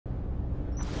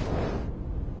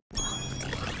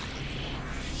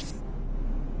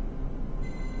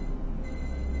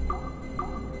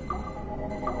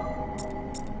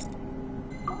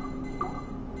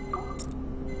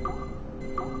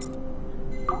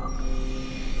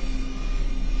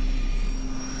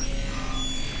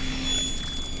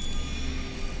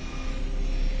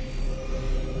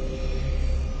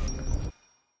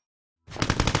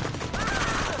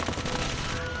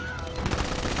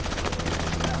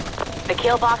The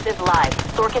kill box is live.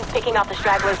 Sorkin's picking off the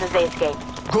stragglers as they escape.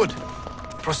 Good.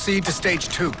 Proceed to stage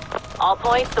 2. All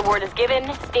points, the word is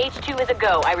given. Stage 2 is a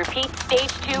go. I repeat,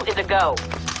 stage 2 is a go.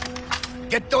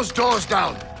 Get those doors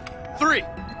down. 3,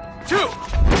 2.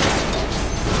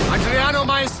 Adriano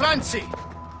Maestranzi,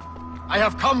 I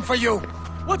have come for you.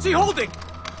 What's he holding?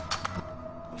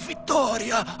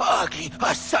 Vittoria agli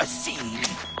assassini.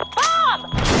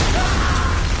 Bomb!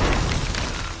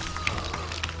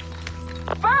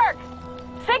 Berg!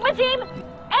 Sigma team?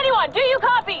 Anyone, do you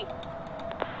copy?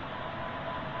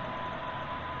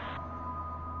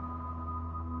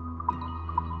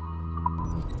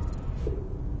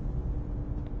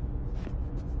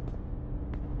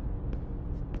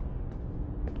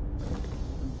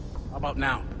 How about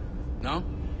now? No?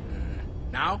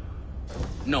 Now?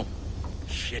 No.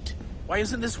 Shit. Why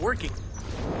isn't this working?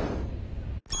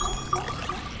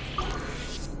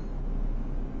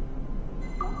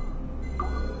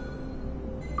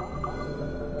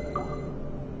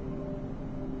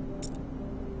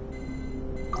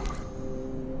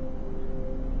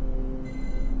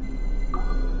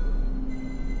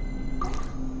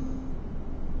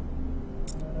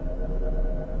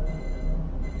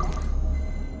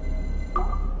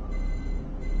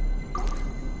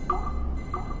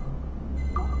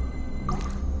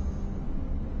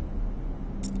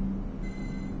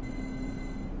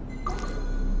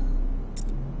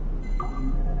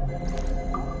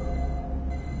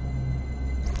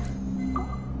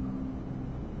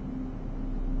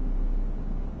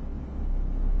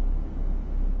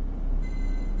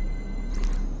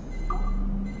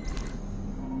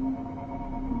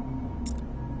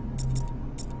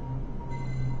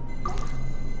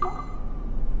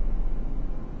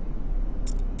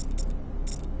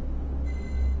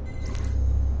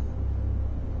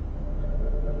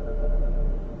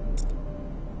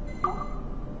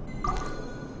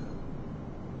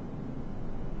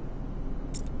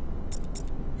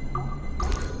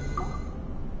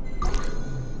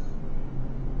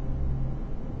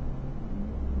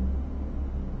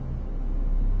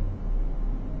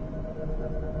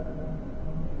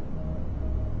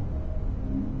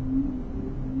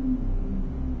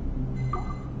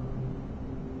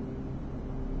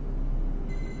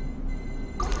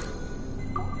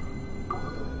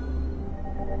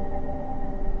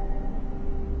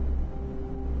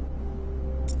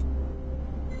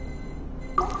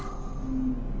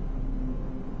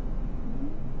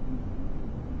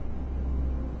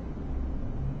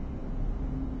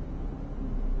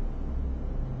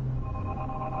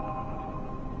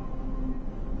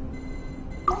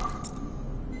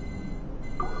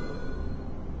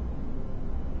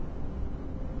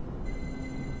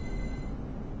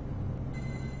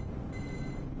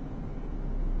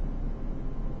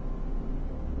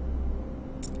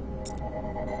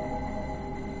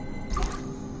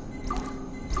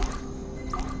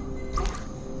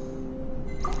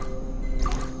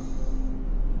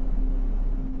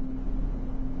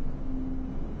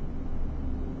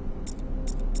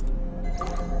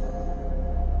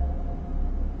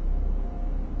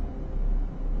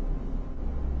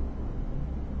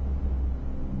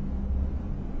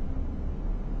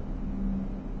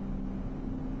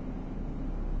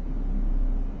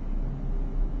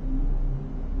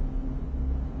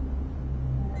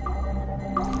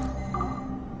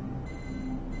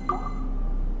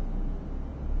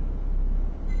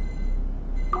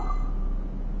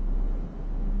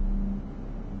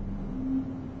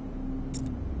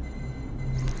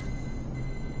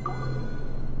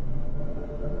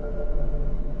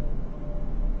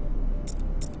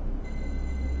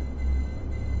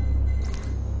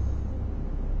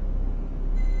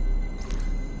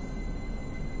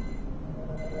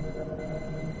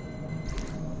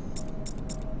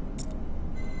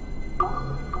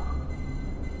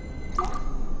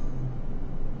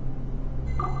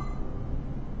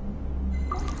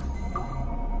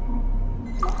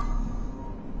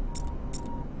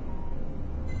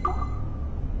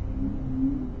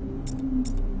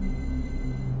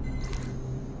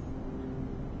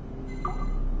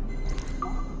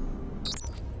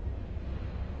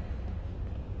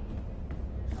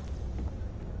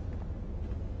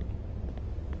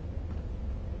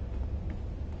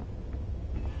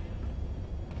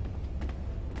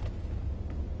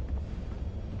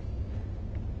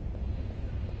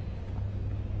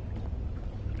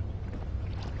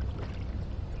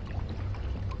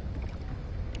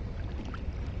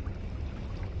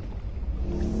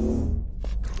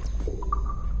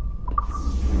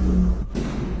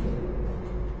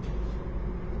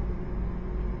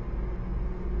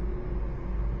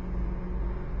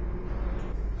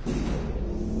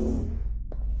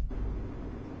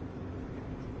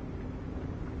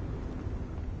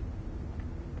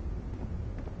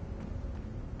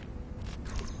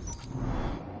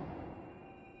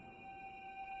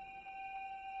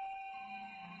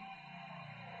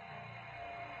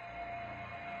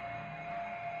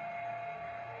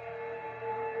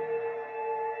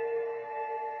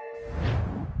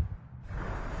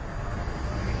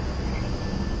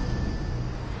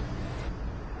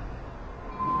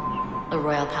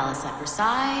 royal palace at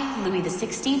Versailles, Louis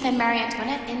XVI and Marie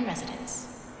Antoinette in residence.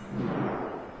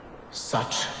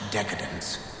 Such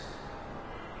decadence.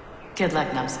 Good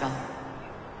luck, numbskull.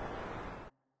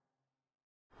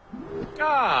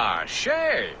 Ah,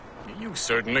 Shay! You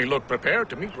certainly look prepared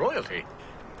to meet royalty.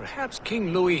 Perhaps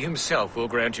King Louis himself will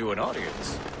grant you an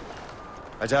audience.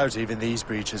 I doubt even these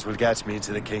breaches will get me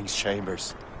into the king's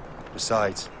chambers.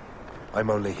 Besides, I'm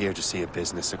only here to see a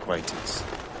business acquaintance.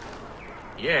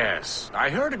 Yes, I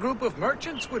heard a group of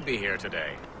merchants would be here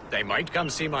today. They might come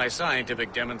see my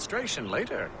scientific demonstration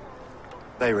later.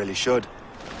 They really should.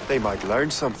 They might learn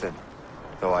something,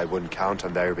 though I wouldn't count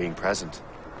on their being present.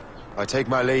 I take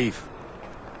my leave.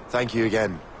 Thank you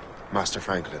again, Master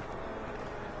Franklin.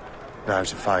 Now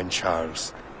to find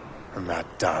Charles and that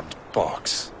damned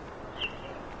box.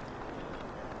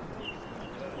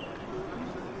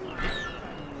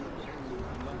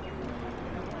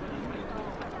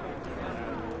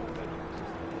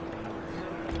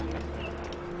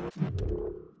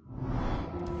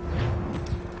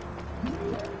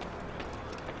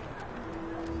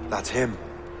 That's him,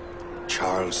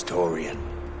 Charles Dorian.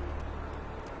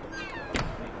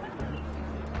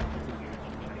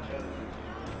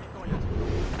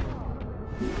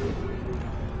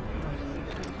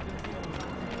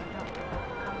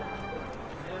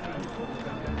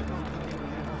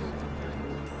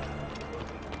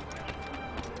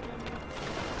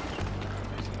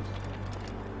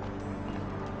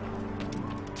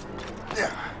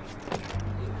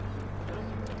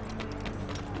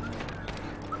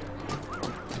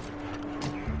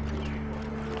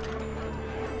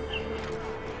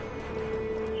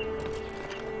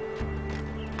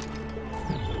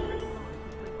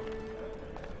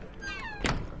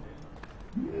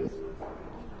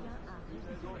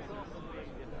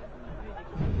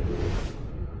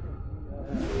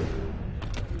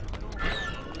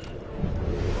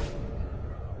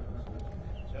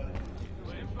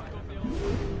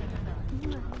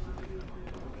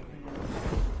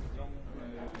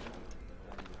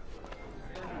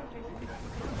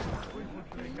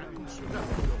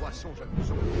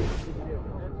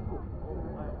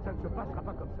 Ça ne se passera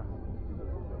pas comme ça.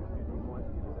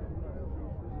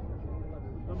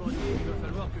 Il va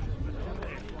falloir que je...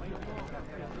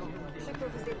 Je peux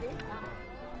vous aider?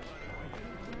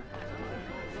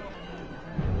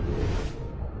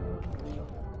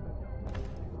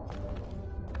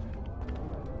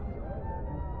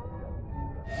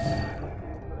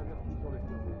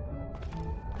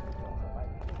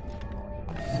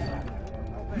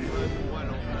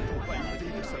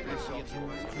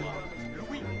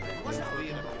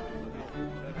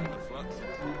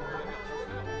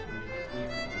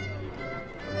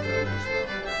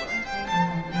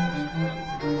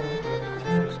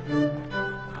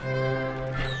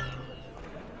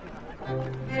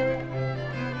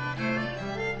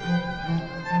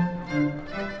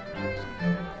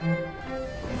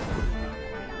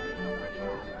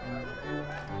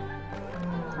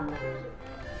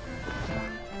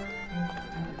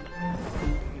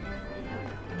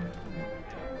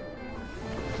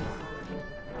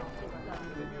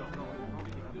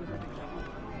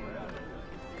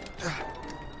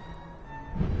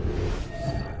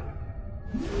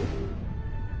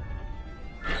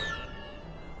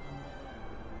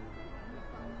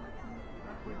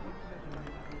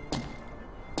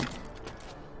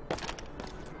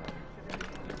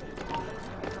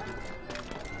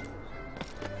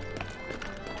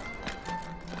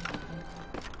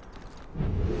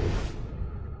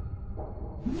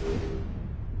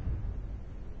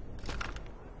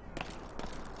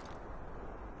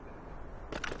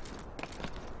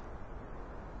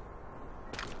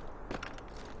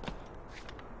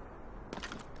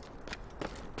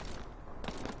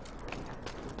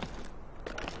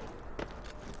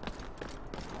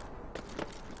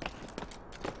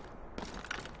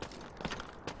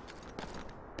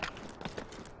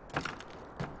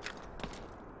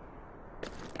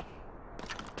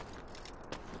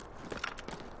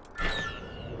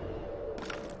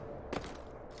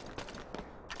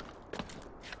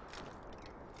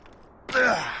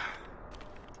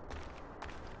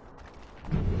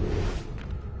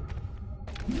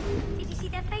 Did you see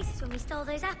their faces when we stole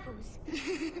those apples?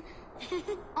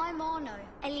 I'm Arno.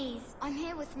 Elise. I'm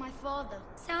here with my father.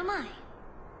 So am I.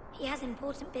 He has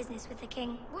important business with the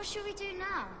king. What should we do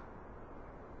now?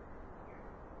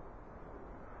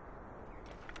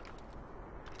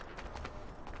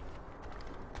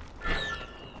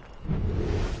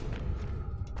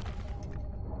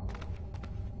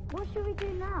 What should we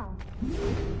do now?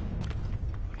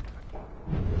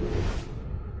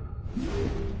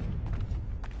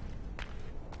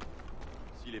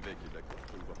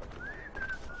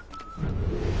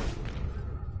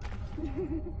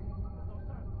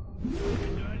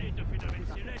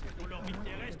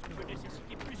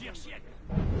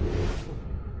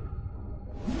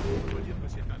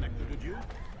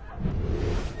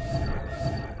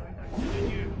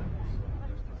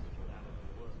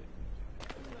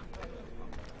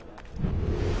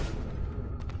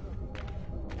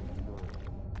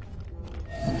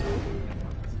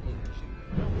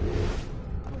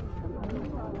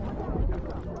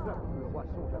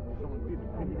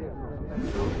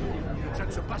 Ça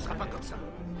ne se passera pas comme ça.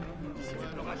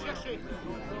 On va chercher.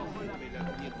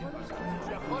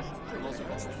 Tu approches, commence à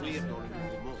construire dans le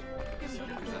nouveau monde.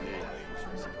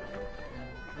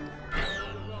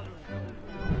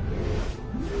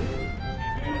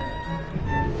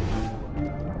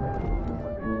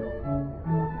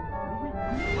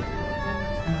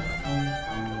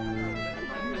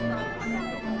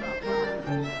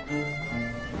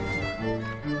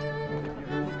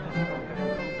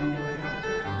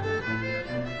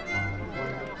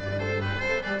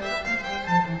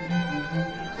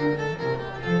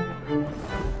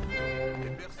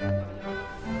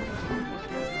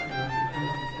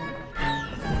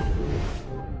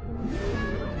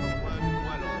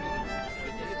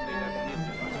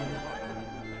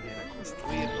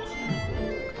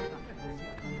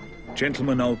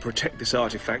 Gentlemen, I'll protect this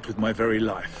artifact with my very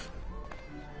life.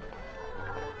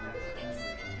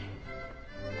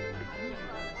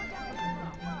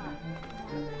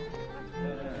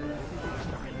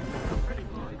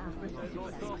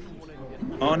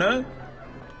 Arno?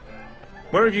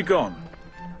 Where have you gone?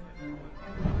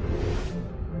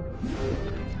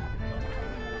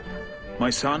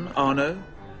 My son, Arno?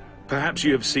 Perhaps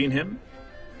you have seen him?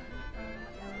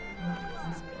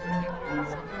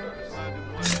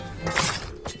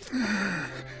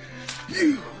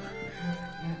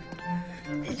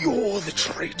 You're the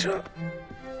traitor.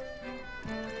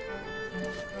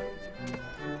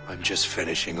 I'm just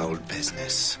finishing old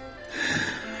business.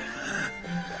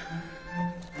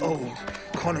 Old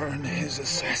Connor and his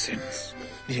assassins.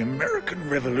 The American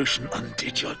Revolution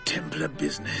undid your Templar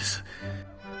business.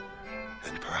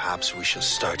 Then perhaps we shall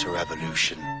start a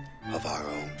revolution of our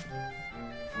own.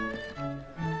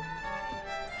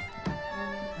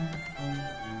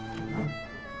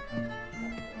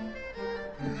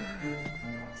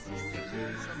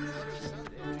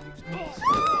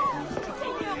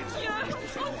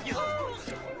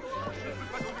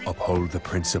 Uphold the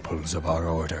principles of our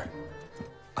order,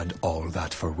 and all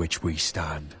that for which we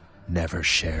stand. Never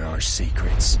share our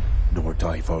secrets, nor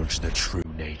divulge the true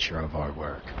nature of our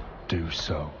work. Do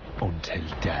so until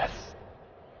death,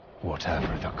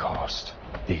 whatever the cost.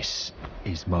 This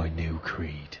is my new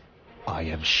creed. I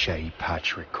am Shay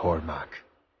Patrick Cormac,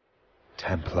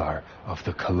 Templar of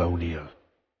the Colonial,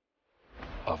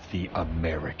 of the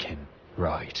American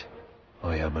right.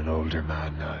 I am an older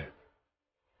man now,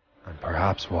 and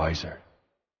perhaps wiser.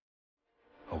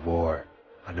 A war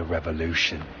and a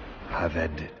revolution have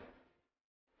ended,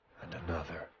 and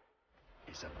another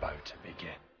is about to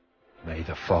begin. May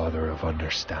the Father of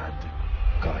Understanding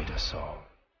guide us all.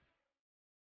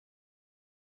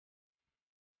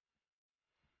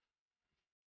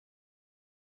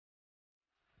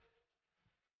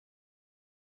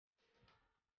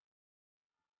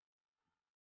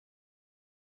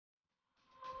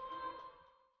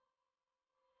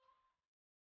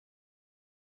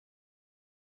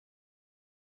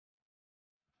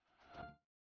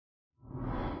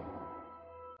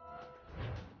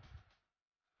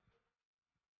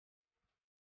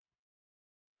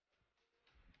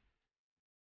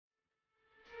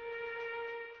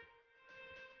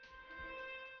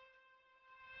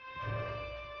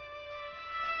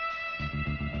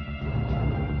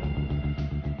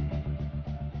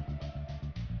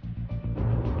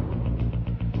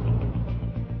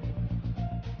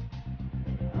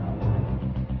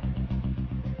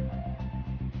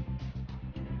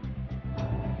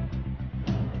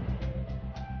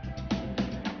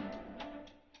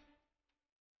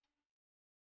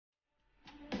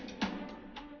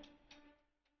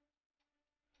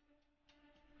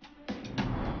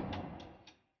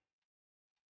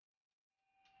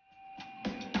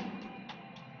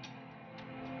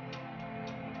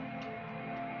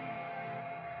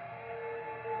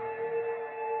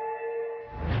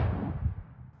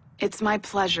 It's my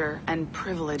pleasure and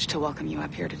privilege to welcome you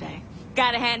up here today.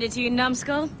 Gotta hand it to you,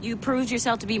 numbskull. You proved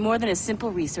yourself to be more than a simple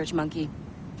research monkey.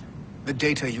 The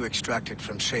data you extracted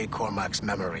from Shay Cormac's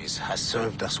memories has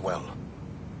served us well.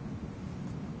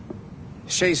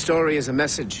 Shay's story is a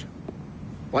message.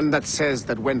 One that says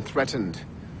that when threatened,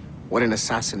 what an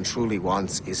assassin truly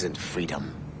wants isn't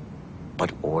freedom,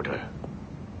 but order.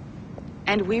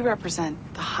 And we represent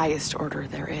the highest order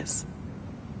there is.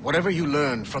 Whatever you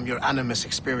learned from your Animus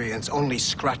experience only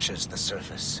scratches the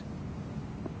surface.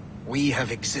 We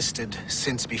have existed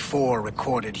since before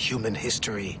recorded human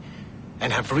history,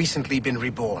 and have recently been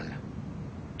reborn,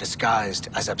 disguised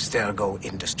as Abstergo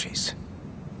Industries.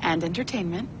 And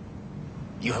entertainment.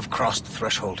 You have crossed the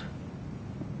threshold,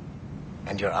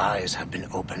 and your eyes have been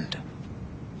opened.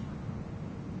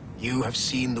 You have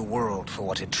seen the world for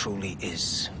what it truly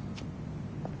is.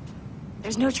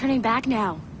 There's no turning back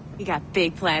now. We got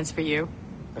big plans for you.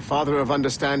 The Father of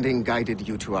Understanding guided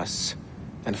you to us,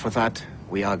 and for that,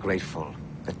 we are grateful.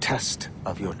 The test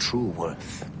of your true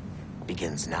worth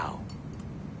begins now.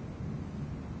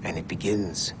 And it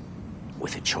begins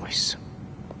with a choice.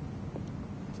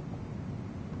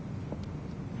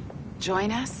 Join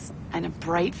us, and a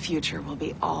bright future will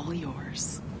be all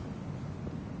yours.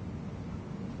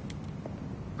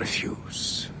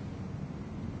 Refuse.